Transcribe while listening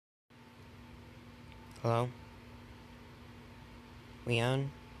Hello? We on?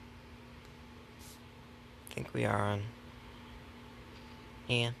 Think we are on.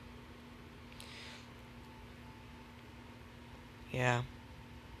 Yeah. Yeah.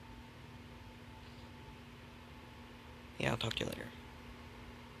 Yeah, I'll talk to you later.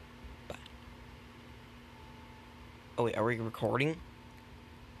 Bye. Oh wait, are we recording?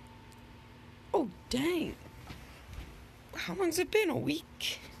 Oh dang! How long's it been? A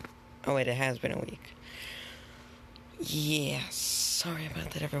week? Oh wait, it has been a week. Yeah, sorry about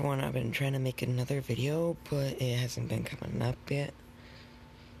that everyone. I've been trying to make another video, but it hasn't been coming up yet.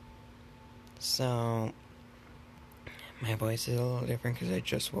 So, my voice is a little different because I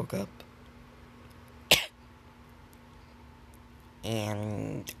just woke up.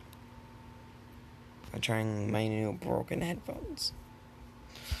 And I'm trying my new broken headphones.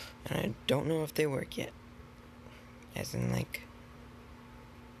 And I don't know if they work yet. As in, like,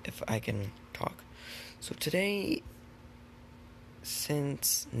 if I can talk. So today,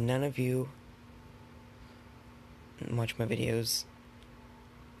 since none of you watch my videos,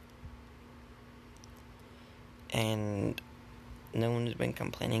 and no one's been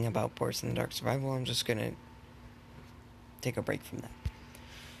complaining about Boris in the Dark Survival, I'm just gonna take a break from that.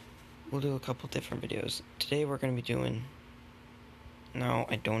 We'll do a couple different videos. Today we're gonna be doing... No,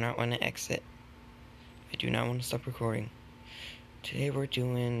 I do not want to exit. I do not want to stop recording. Today we're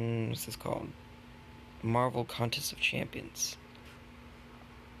doing... What's this called? Marvel Contest of Champions.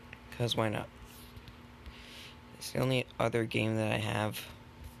 Because why not? It's the only other game that I have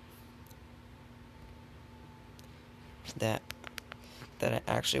that I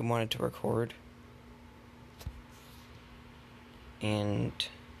actually wanted to record. And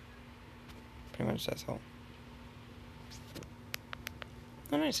pretty much that's all.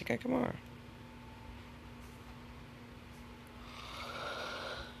 Oh nice, I got Kamara.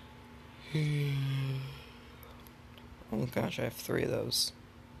 Oh gosh, I have 3 of those.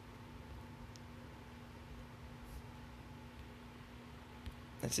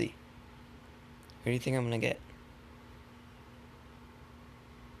 Let's see. Who do you think I'm gonna get?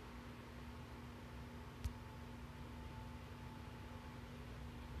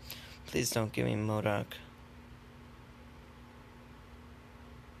 Please don't give me MODOK.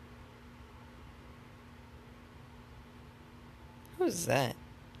 Who is that?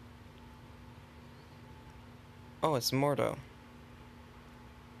 Oh, it's Mordo.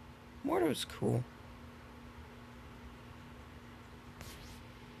 Mordo's cool.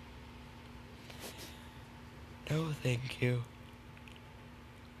 No, thank you.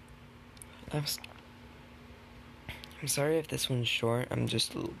 I'm sorry if this one's short. I'm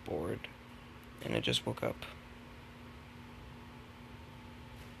just a little bored. And I just woke up.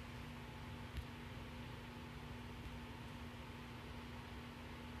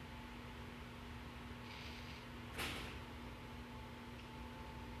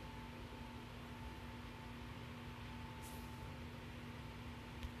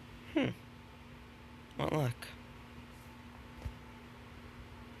 What luck.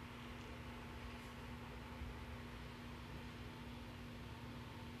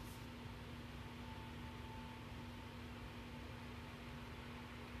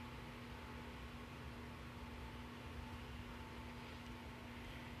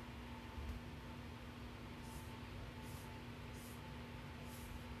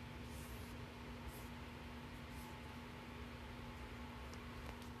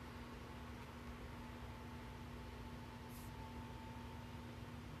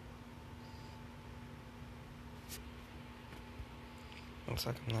 Looks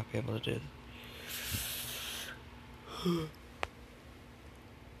like I'm not be able to do it.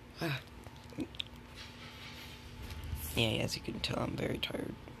 Yeah, as you can tell, I'm very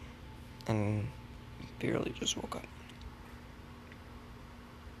tired. And barely just woke up.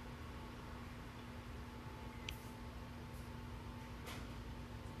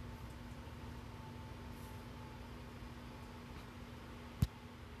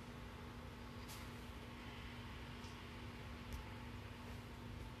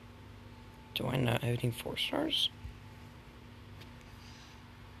 Do I not have any 4 stars?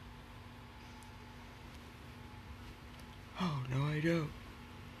 Oh, no, I don't.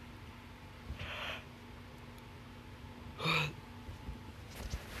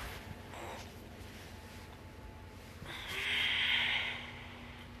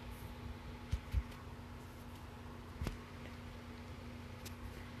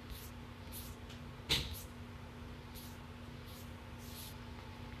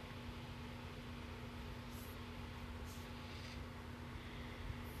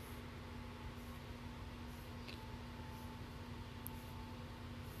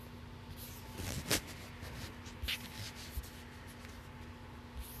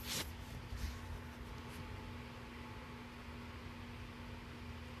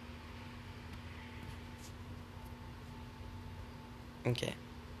 Okay.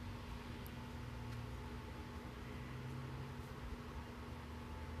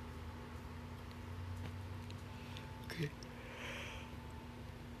 Okay.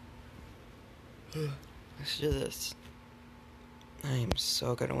 Let's do this. I am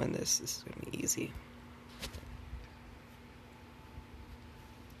so gonna win this. This is gonna be easy.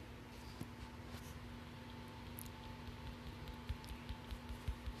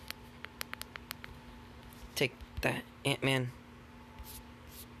 Take that, Ant-Man.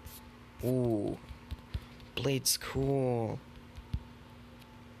 Ooh. Blade's cool.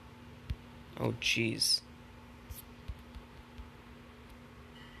 Oh, jeez.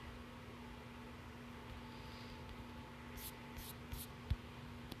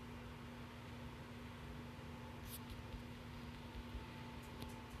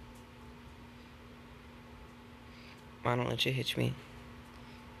 Why don't let you hit me?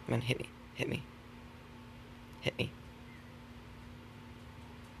 Come on, hit me. Hit me. Hit me.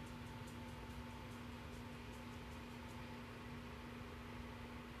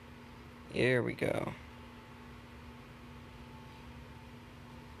 Here we go.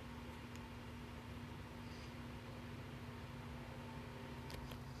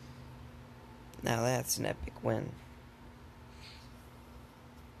 Now that's an epic win.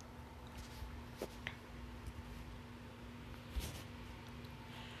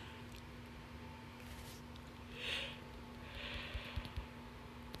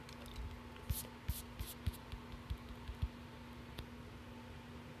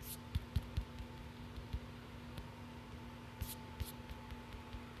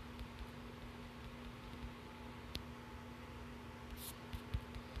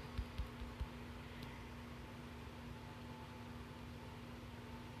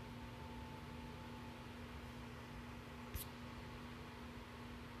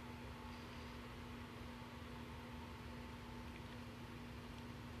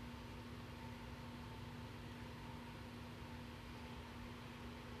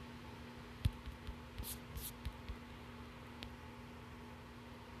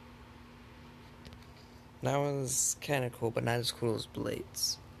 That was kind of cool, but not as cool as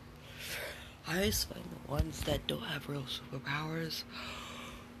Blades. I always find the ones that don't have real superpowers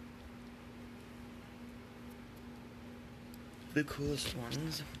the coolest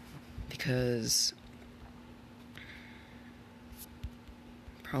ones, because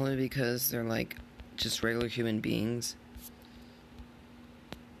probably because they're like just regular human beings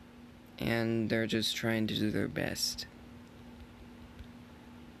and they're just trying to do their best.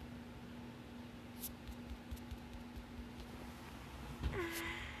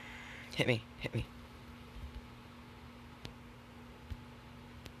 Hit me, hit me.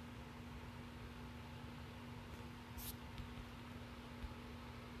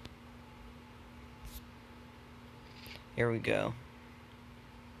 Here we go.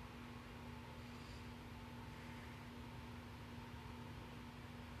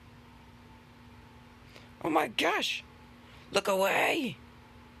 Oh my gosh! Look away!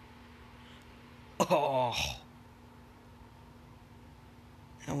 Oh!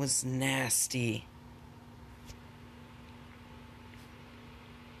 That was nasty.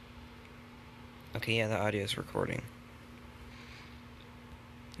 Okay, yeah, the audio's recording.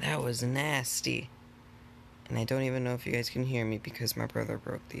 That was nasty. And I don't even know if you guys can hear me because my brother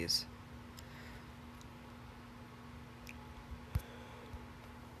broke these.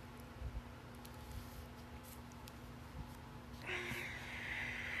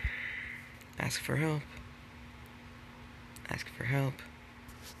 Ask for help. Ask for help.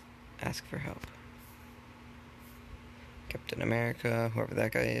 Ask for help. Captain America, whoever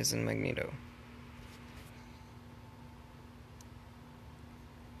that guy is, and Magneto.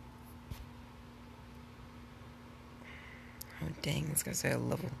 Oh dang, this guy's at a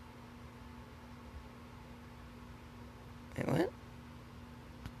level. Wait, what?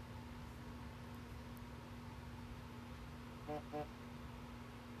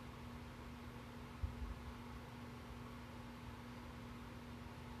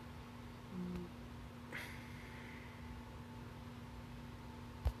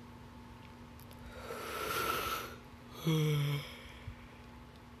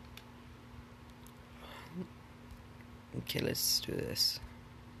 Okay, let's do this.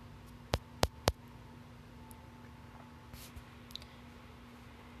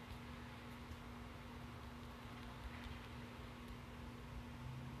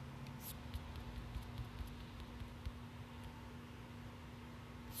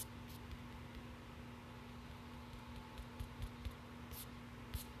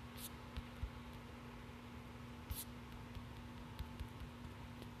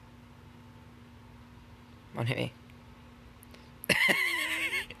 Come on, hit me.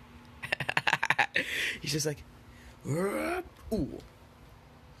 He's just like, ooh,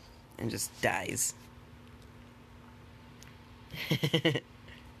 and just dies.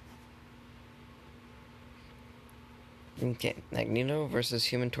 Okay, Magneto versus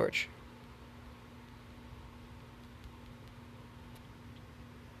Human Torch.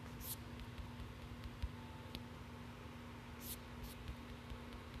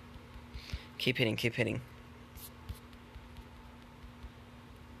 Keep hitting, keep hitting.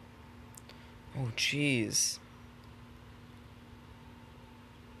 Oh, jeez.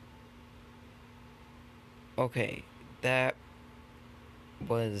 Okay, that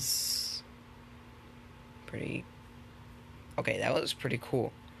was pretty... Okay, that was pretty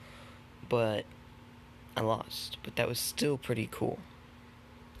cool. But I lost. But that was still pretty cool.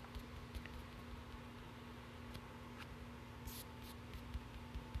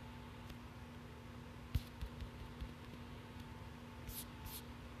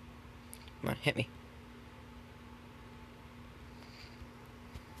 Come on, hit me.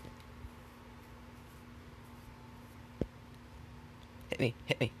 Hit me,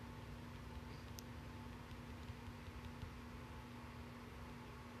 hit me.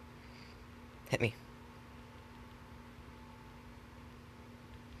 Hit me.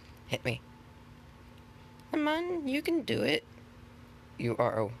 Hit me. Come on, you can do it. You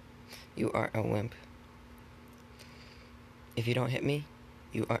are a wimp. If you don't hit me,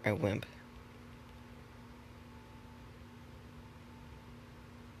 you are a wimp.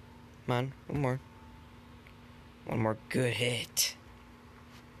 Come on, one more. One more good hit.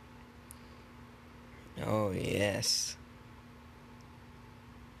 Oh, yes.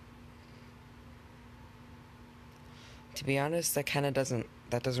 To be honest, that doesn't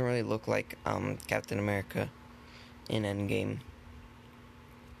really look like Captain America in Endgame.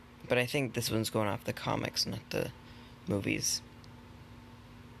 But I think this one's going off the comics, not the movies.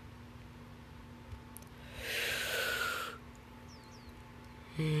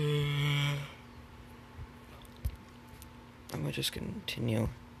 I'm gonna just continue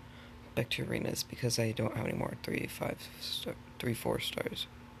back to arenas because I don't have any more 3, 4 stars,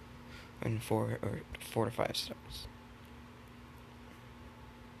 and 4 to 5 stars.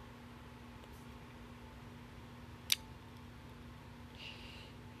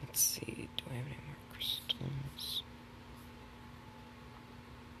 Let's see, do I have any more crystals?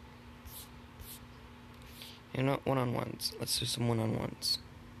 You know, one-on-ones. Let's do some one-on-ones.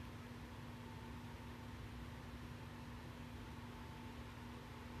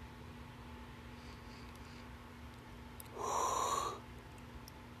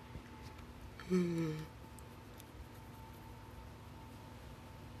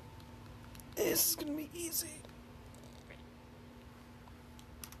 This is gonna be easy.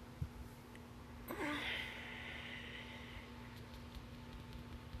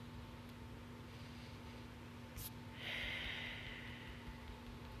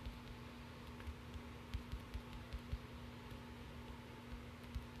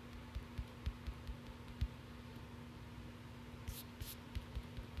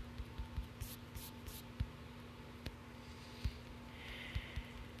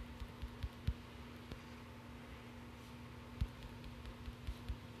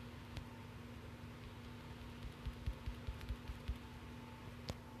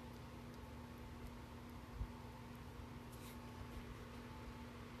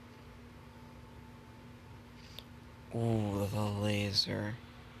 Ooh, the laser.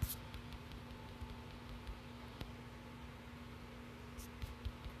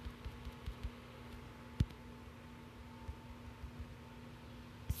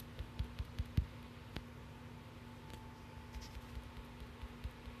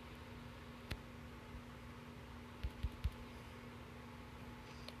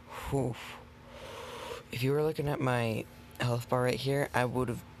 Whew. If you were looking at my health bar right here, I would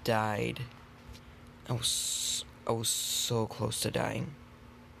have died. I was so close to dying.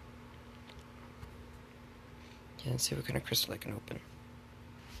 Yeah, let's see what kind of crystal I can open.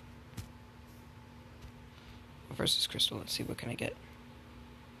 Versus crystal, let's see what can I get.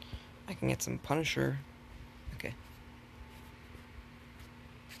 I can get some Punisher. Okay.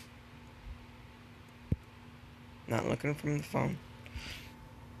 Not looking from the phone.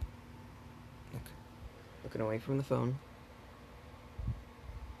 Looking away from the phone.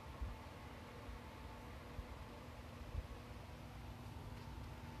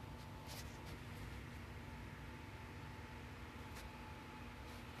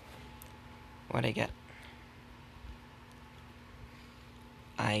 What'd I get?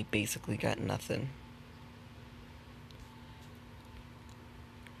 I basically got nothing.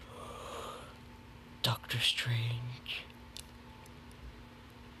 Doctor Strange.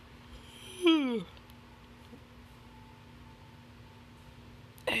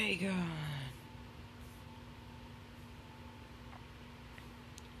 my god.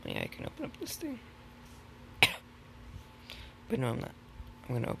 Yeah, I can open up this thing. But no, I'm not.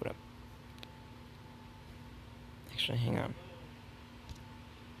 I'm gonna open up. Actually, hang on.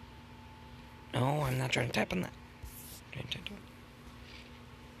 No, I'm not trying to tap on that. I'm trying to do it.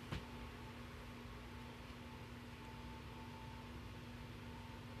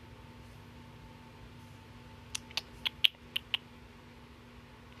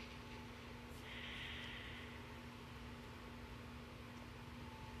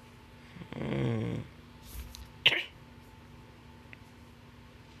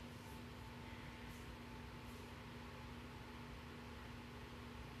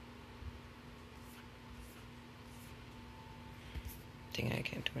 Think I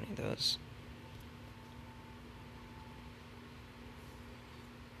can't do any of those.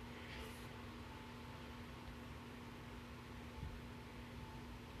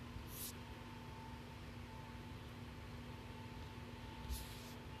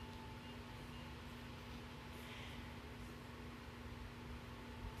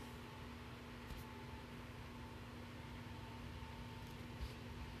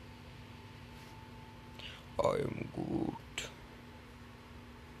 I am Groot.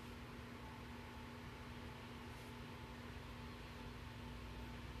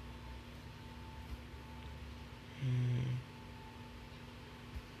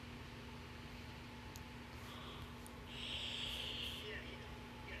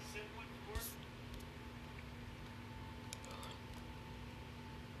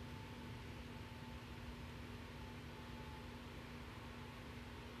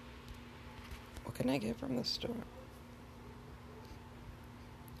 What can I get from the store?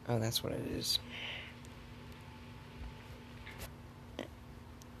 Oh, that's what it is.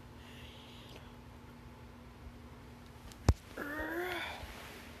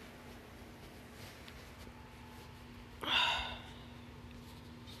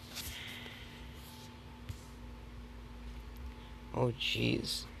 Oh,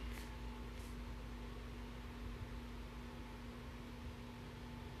 jeez.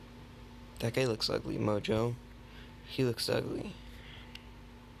 That guy looks ugly, Mojo. He looks ugly.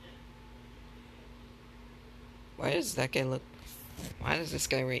 Why does that guy look... Why does this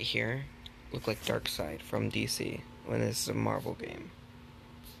guy right here look like Darkseid from DC when this is a Marvel game?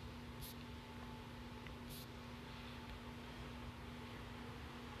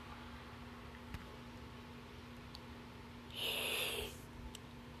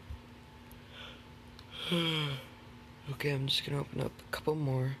 Okay, I'm just gonna open up a couple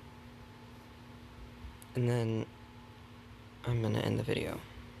more. And then I'm gonna end the video.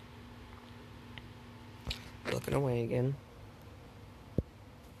 Looking away again.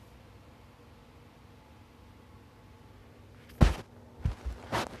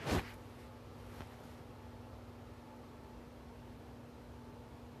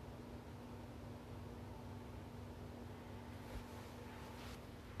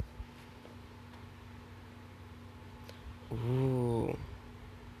 Ooh.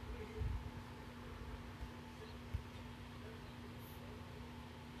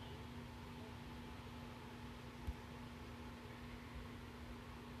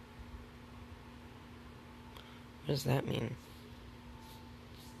 What does that mean?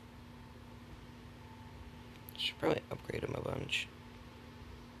 Should probably upgrade him a bunch.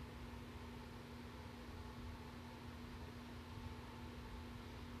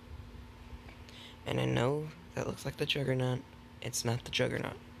 And I know that looks like the Juggernaut. It's not the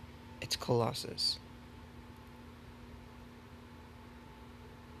Juggernaut. It's Colossus.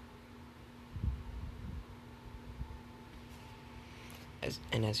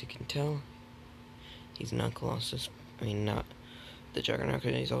 As you can tell, he's not Colossus. I mean, not the Juggernaut,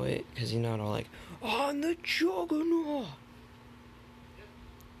 because he's not all like, I'm the Juggernaut.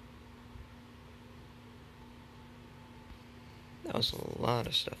 That was a lot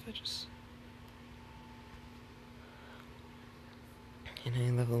of stuff. Can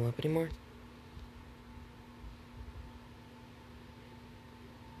I level him up anymore?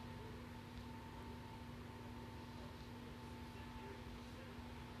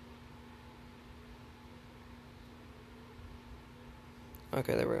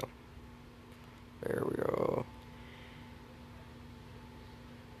 Okay, there we go. There we go.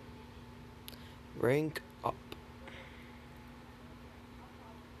 Rank up.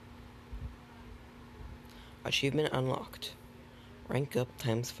 Achievement unlocked. Rank up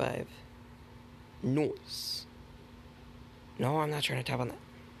 ×5. Nice. No, I'm not trying to tap on that.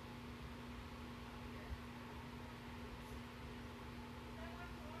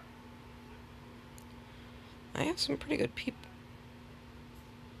 I have some pretty good people.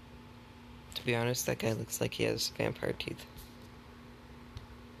 To be honest, that guy looks like he has vampire teeth.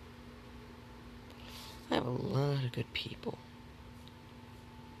 I have a lot of good people.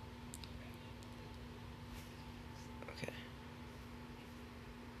 Okay.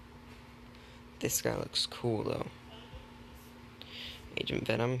 This guy looks cool, though. Agent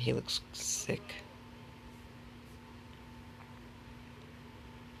Venom, he looks sick.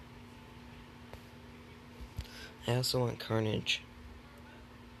 I also want Carnage.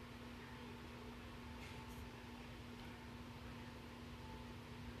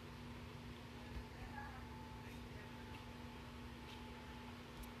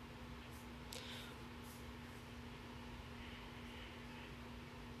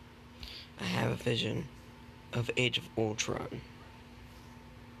 I have a vision of Age of Ultron.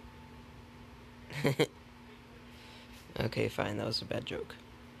 Okay, fine, that was a bad joke.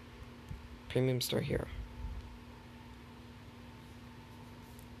 Premium Star Hero.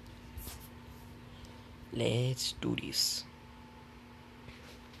 Let's do this.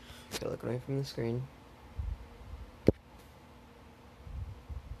 Okay, look away from the screen.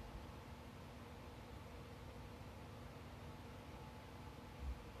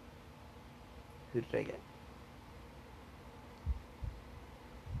 Who did I get?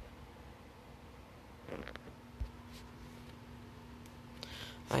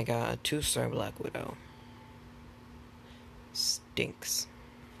 I got a 2-star Black Widow. Stinks.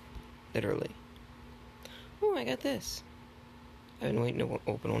 Literally. Oh, I got this. I've been waiting to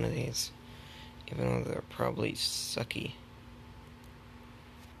open one of these. Even though they're probably sucky.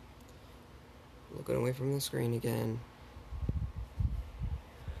 Looking away from the screen again.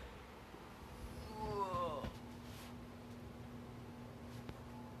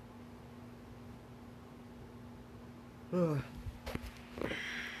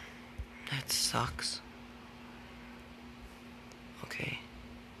 That sucks. Okay.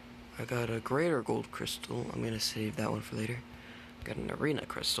 I got a greater gold crystal. I'm gonna save that one for later. Got an arena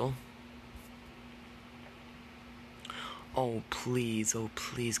crystal. Oh please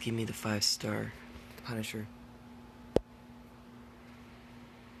give me the 5-star Punisher.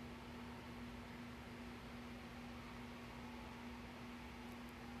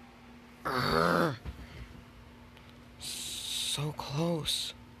 So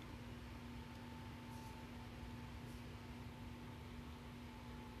close.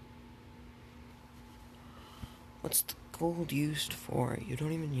 What's the gold used for? You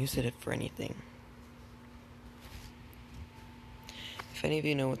don't even use it for anything. If any of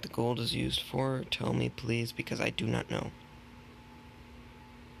you know what the gold is used for, tell me please, because I do not know.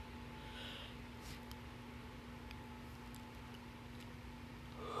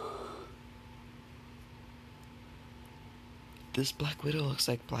 This Black Widow looks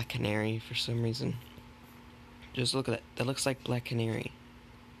like Black Canary for some reason. Just look at that. That looks like Black Canary.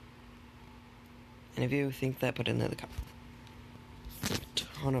 And if you think that, put it in the comment. A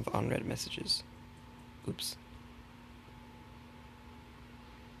ton of unread messages. Oops.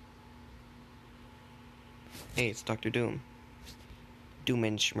 Hey, it's Dr. Doom.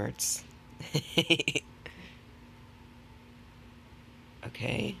 Doomenschmerz.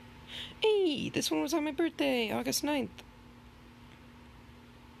 Okay. Hey, this one was on my birthday, August 9th.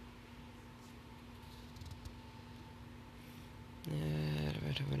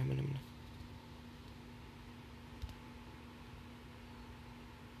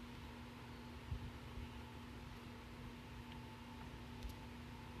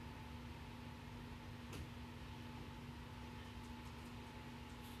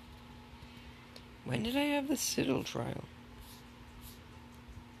 When did I have the Citadel trial?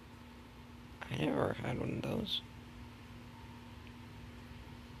 I never had one of those.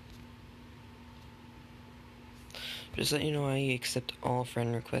 Just let you know, I accept all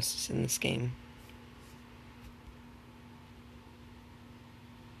friend requests in this game.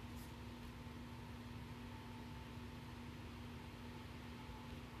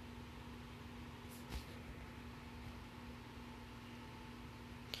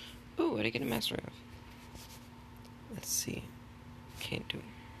 Ooh, what did I get a master of? Let's see. Can't do.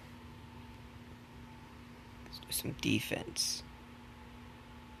 Let's do some defense.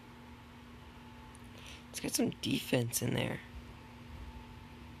 Let's get some defense in there.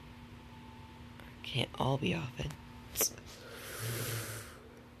 Can't all be offense.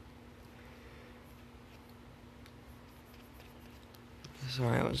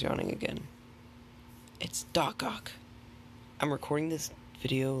 Sorry, I was yawning again. It's Doc Ock. I'm recording this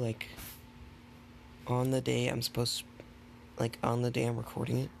video, like, on the day I'm supposed to, like, on the day I'm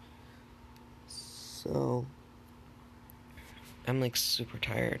recording it. So, I'm, like, super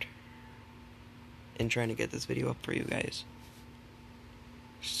tired. And trying to get this video up for you guys.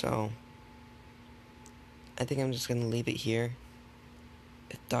 So, I think I'm just going to leave it here.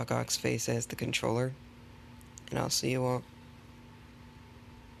 Doc Ock's face as the controller. And I'll see you all.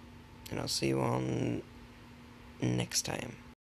 And I'll see you all next time.